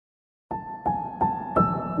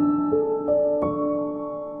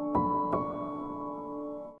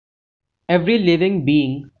Every living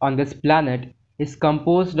being on this planet is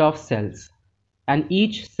composed of cells, and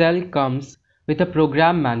each cell comes with a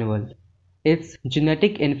program manual, its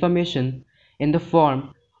genetic information in the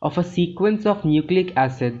form of a sequence of nucleic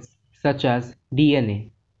acids such as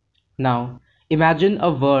DNA. Now, imagine a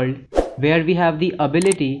world where we have the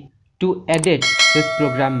ability to edit this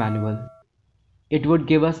program manual. It would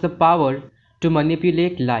give us the power to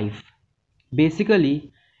manipulate life.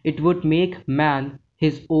 Basically, it would make man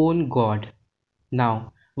his own god.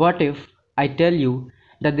 Now, what if I tell you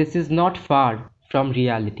that this is not far from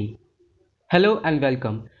reality? Hello and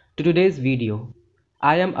welcome to today's video.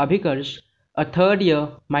 I am Abhikarsh, a third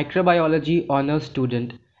year microbiology honors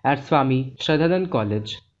student at Swami Shraddhanand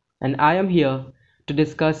College, and I am here to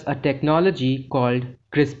discuss a technology called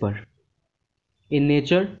CRISPR. In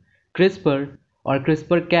nature, CRISPR or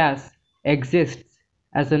CRISPR-Cas exists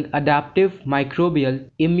as an adaptive microbial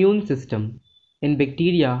immune system in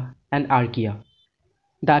bacteria and archaea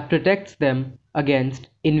that protects them against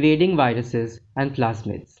invading viruses and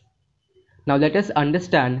plasmids. Now let us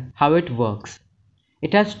understand how it works.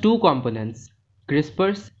 It has two components,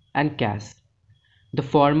 CRISPRs and Cas. The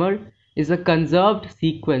former is a conserved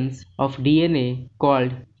sequence of DNA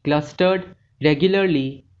called clustered,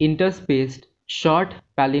 regularly interspaced short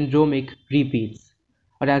palindromic repeats,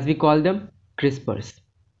 or as we call them, CRISPRs.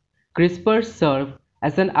 CRISPRs serve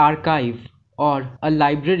as an archive or a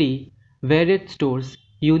library where it stores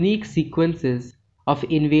unique sequences of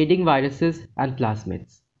invading viruses and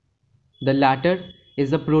plasmids. The latter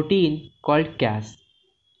is a protein called Cas.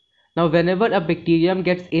 Now, whenever a bacterium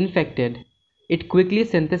gets infected, it quickly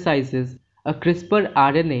synthesizes a CRISPR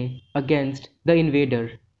RNA against the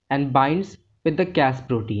invader and binds with the Cas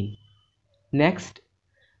protein. Next,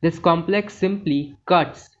 this complex simply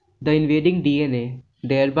cuts the invading DNA,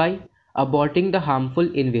 thereby aborting the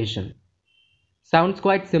harmful invasion. Sounds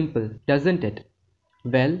quite simple, doesn't it?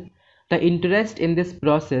 Well, the interest in this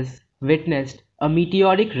process witnessed a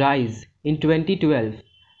meteoric rise in 2012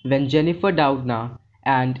 when Jennifer Doudna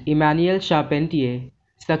and Emmanuel Charpentier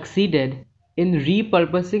succeeded in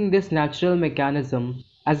repurposing this natural mechanism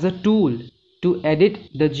as a tool to edit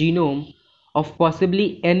the genome of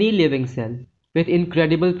possibly any living cell with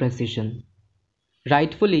incredible precision.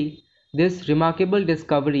 Rightfully, this remarkable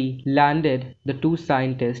discovery landed the two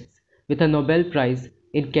scientists with a Nobel Prize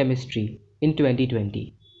in Chemistry in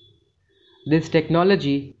 2020. This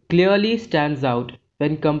technology clearly stands out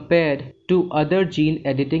when compared to other gene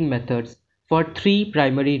editing methods for three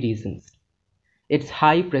primary reasons: its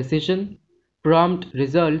high precision, prompt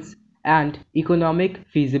results, and economic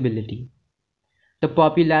feasibility. The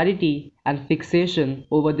popularity and fixation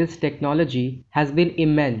over this technology has been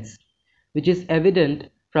immense, which is evident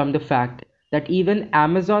from the fact that even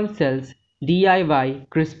Amazon sells DIY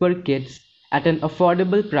CRISPR kits at an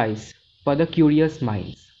affordable price for the curious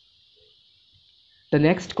minds. The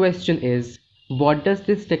next question is, what does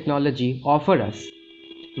this technology offer us?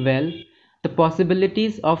 Well, the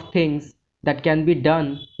possibilities of things that can be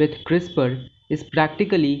done with CRISPR is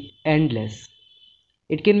practically endless.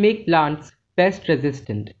 It can make plants pest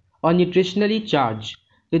resistant or nutritionally charged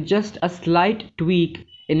with just a slight tweak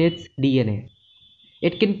in its DNA.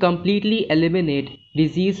 It can completely eliminate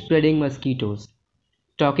disease-spreading mosquitoes.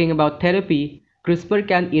 Talking about therapy, CRISPR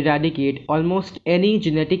can eradicate almost any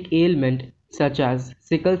genetic ailment such as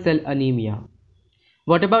sickle cell anemia.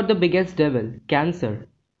 What about the biggest devil, cancer?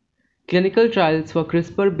 Clinical trials for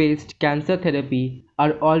CRISPR-based cancer therapy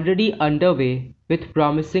are already underway with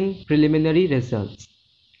promising preliminary results.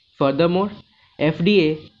 Furthermore,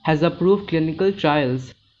 FDA has approved clinical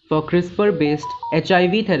trials for CRISPR-based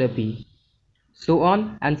HIV therapy, so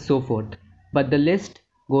on and so forth, but the list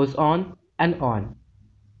goes on and on.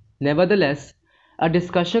 Nevertheless, a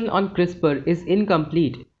discussion on CRISPR is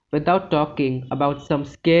incomplete without talking about some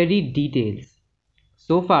scary details.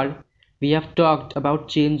 So far, we have talked about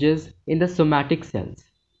changes in the somatic cells.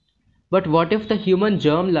 But what if the human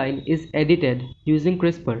germline is edited using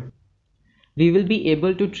CRISPR? We will be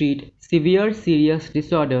able to treat severe serious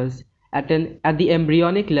disorders at the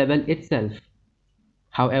embryonic level itself.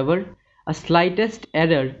 However, a slightest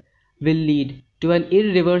error will lead to an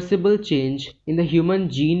irreversible change in the human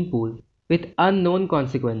gene pool with unknown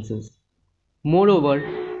consequences. Moreover,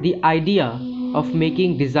 the idea of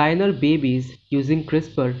making designer babies using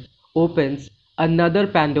CRISPR opens another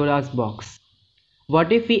Pandora's box.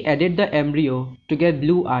 What if we edit the embryo to get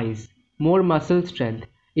blue eyes, more muscle strength,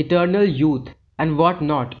 eternal youth, and what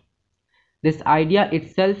not? This idea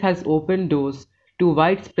itself has opened doors to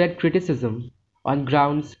widespread criticism on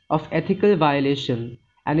grounds of ethical violation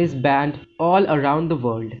and is banned all around the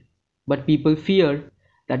world. But people fear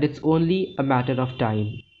that it's only a matter of time.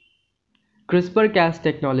 CRISPR-Cas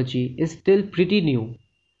technology is still pretty new.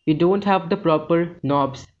 We don't have the proper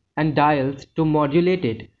knobs and dials to modulate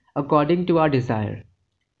it according to our desire.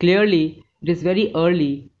 Clearly, it is very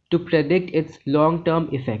early to predict its long-term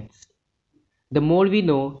effects. The more we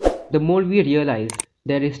know, the more we realize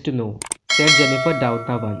there is to know, said Jennifer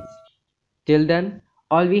Doudna once. Till then,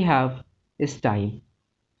 all we have is time.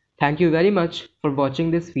 Thank you very much for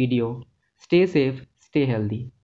watching this video. Stay safe, stay healthy.